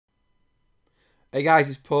Hey guys,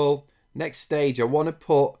 it's Paul. Next stage, I want to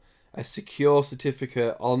put a secure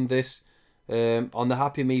certificate on this, on the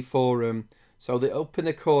Happy Me forum. So that up in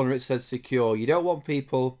the corner it says secure. You don't want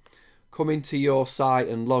people coming to your site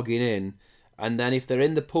and logging in, and then if they're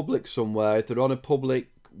in the public somewhere, if they're on a public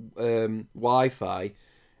Wi-Fi,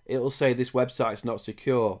 it'll say this website's not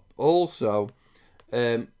secure. Also,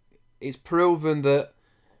 it's proven that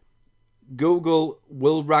Google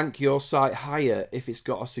will rank your site higher if it's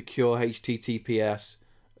got a secure HTTPS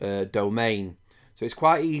domain. So it's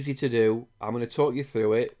quite easy to do. I'm going to talk you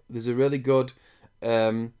through it. There's a really good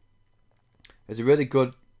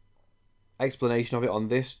explanation of it on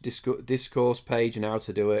this Discourse page and how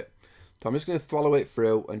to do it. So I'm just going to follow it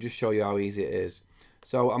through and just show you how easy it is.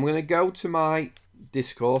 So I'm going to go to my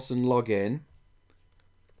Discourse and log in.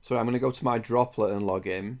 Sorry, I'm going to go to my Droplet and log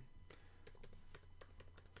in.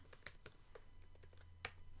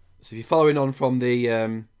 So if you're following on from the, I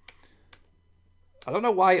don't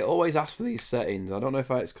know why it always asks for these settings. I don't know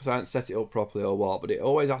if it's because I haven't set it up properly or what, but it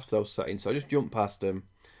always asks for those settings. So I just jump past them.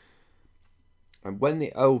 And when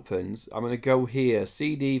it opens, I'm going to go here,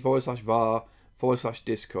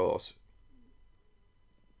 cd/var/discourse.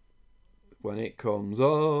 When it comes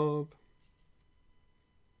up.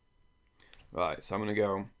 Right, so I'm going to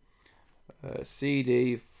go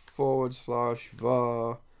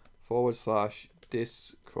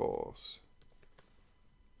cd/var/discourse.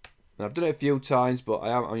 And I've done it a few times, but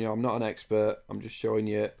I'm not an expert. I'm just showing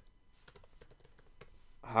you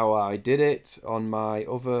how I did it on my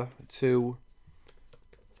other two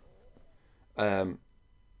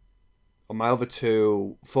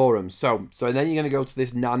forums. So then you're going to go to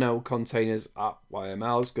this nano containers app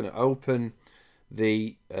YML. It's going to open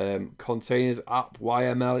the containers app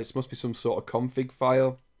YML. It must be some sort of config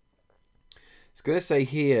file. It's going to say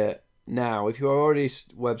here now, if you are already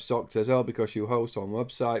WebSocked as well because you host on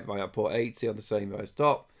website via port 80 on the same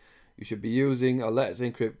desktop, you should be using a Let's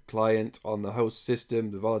Encrypt client on the host system.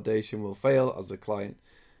 The validation will fail as the client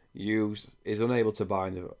used is unable to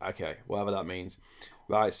bind. Okay, whatever that means.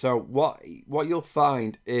 Right, so what you'll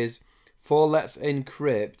find is for Let's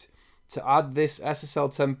Encrypt, to add this SSL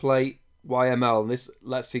template YML and this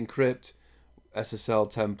Let's Encrypt SSL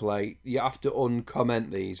template, you have to uncomment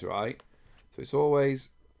these, right? So it's always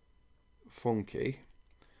funky.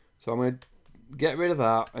 So I'm going to get rid of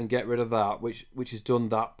that and get rid of that, which has done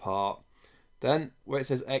that part. Then where it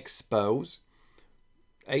says expose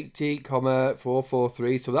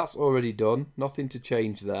 80,443, so that's already done. Nothing to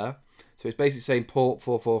change there. So it's basically saying port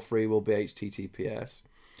 443 will be HTTPS.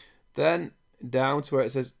 Then down to where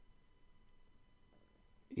it says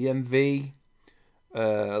env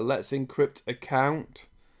Let's Encrypt account.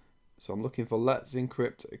 So I'm looking for Let's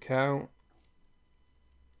Encrypt account.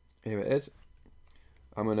 Here it is.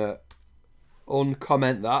 I'm gonna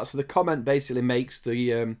uncomment that. So the comment basically makes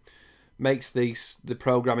the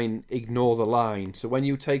programming ignore the line. So when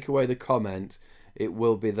you take away the comment, it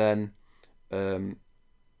will be then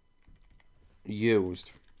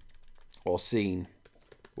used or seen.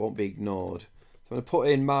 Won't be ignored. So I'm gonna put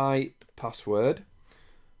in my password,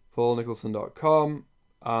 paulnicholson.com,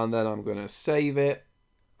 and then I'm gonna save it.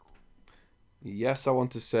 Yes, I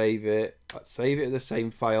want to save it. Let's save it in the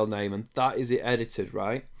same file name, and that is it edited,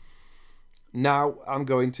 right? Now I'm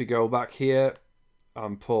going to go back here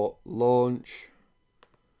and put launch.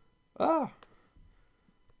 Oh,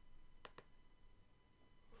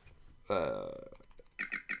 I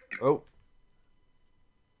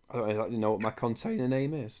don't exactly know what my container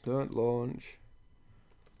name is. Don't launch.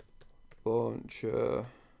 Launcher.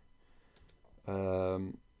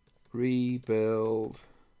 Rebuild.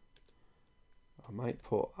 I might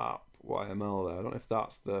put app YML there. I don't know if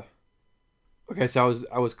that's the. Okay, so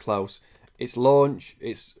I was close. It's launch.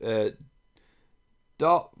 It's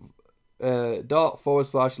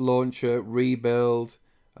dot/launcher rebuild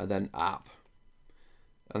and then app,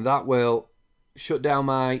 and that will shut down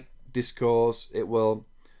my Discourse. It will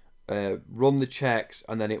run the checks,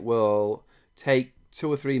 and then it will take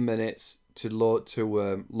 2 or 3 minutes to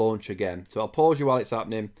launch again. So I'll pause you while it's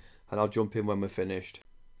happening, and I'll jump in when we're finished.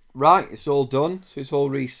 Right, it's all done, so it's all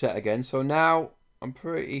reset again. So now I'm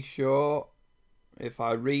pretty sure if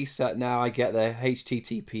I reset now, I get the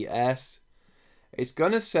HTTPS. It's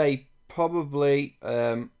gonna say probably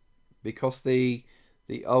because the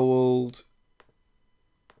old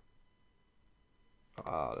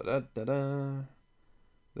the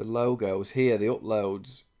logos here, the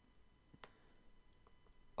uploads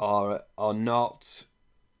are not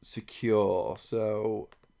secure. So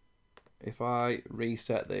if I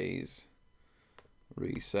reset these,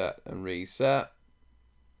 reset and reset,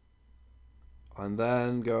 and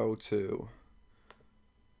then go to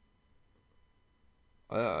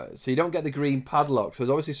So you don't get the green padlock. So there's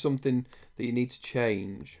obviously something that you need to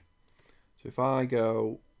change. So if I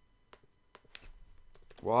go,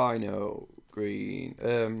 why no green?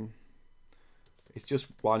 It's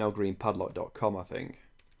just whynogreenpadlock.com, I think.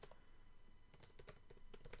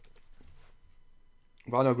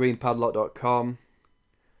 Whynogreenpadlock.com.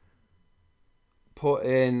 Put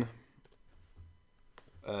in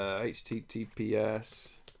https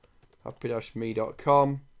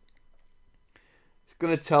happy-me.com. It's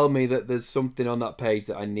going to tell me that there's something on that page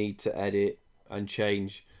that I need to edit and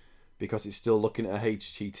change because it's still looking at a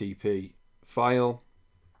HTTP file.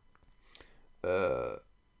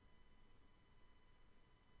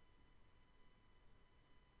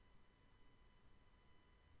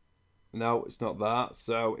 No, it's not that.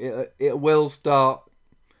 So it will start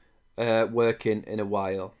working in a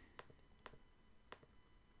while.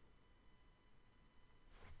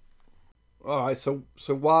 Alright, so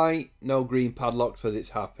why no green padlock says it's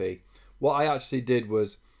happy? What I actually did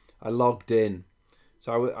was I logged in.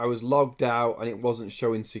 So I was logged out and it wasn't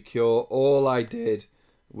showing secure. All I did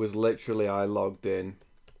was literally I logged in.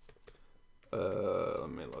 Let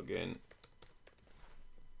me log in.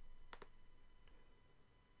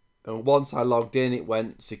 And once I logged in, it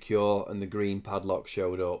went secure and the green padlock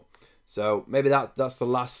showed up. So maybe that's the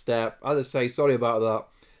last step. As I say, sorry about that.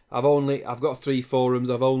 I've got 3 forums.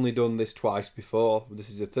 I've only done this twice before. This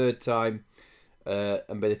is the 3rd time.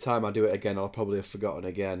 And by the time I do it again, I'll probably have forgotten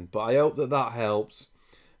again. But I hope that helps.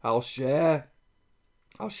 I'll share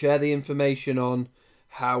the information on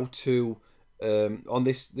how to on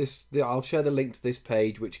I'll share the link to this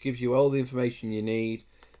page, which gives you all the information you need.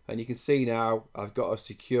 And you can see now I've got a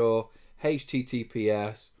secure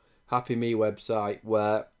HTTPS Happy Me website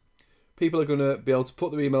where people are going to be able to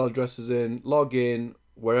put their email addresses in, log in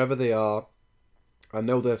wherever they are. I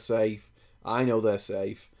know they're safe. I know they're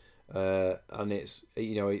safe. And it's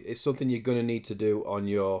something you're going to need to do on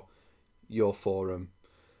your forum.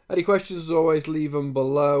 Any questions, as always, leave them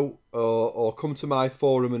below or come to my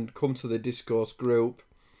forum and come to the Discourse group.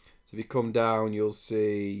 So if you come down, you'll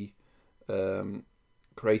see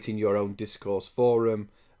creating your own Discourse forum,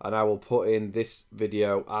 and I will put in this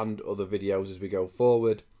video and other videos as we go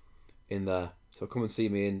forward in there. So come and see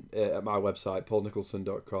me at my website,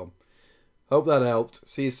 paulnicholson.com. Hope that helped.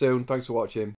 See you soon. Thanks for watching.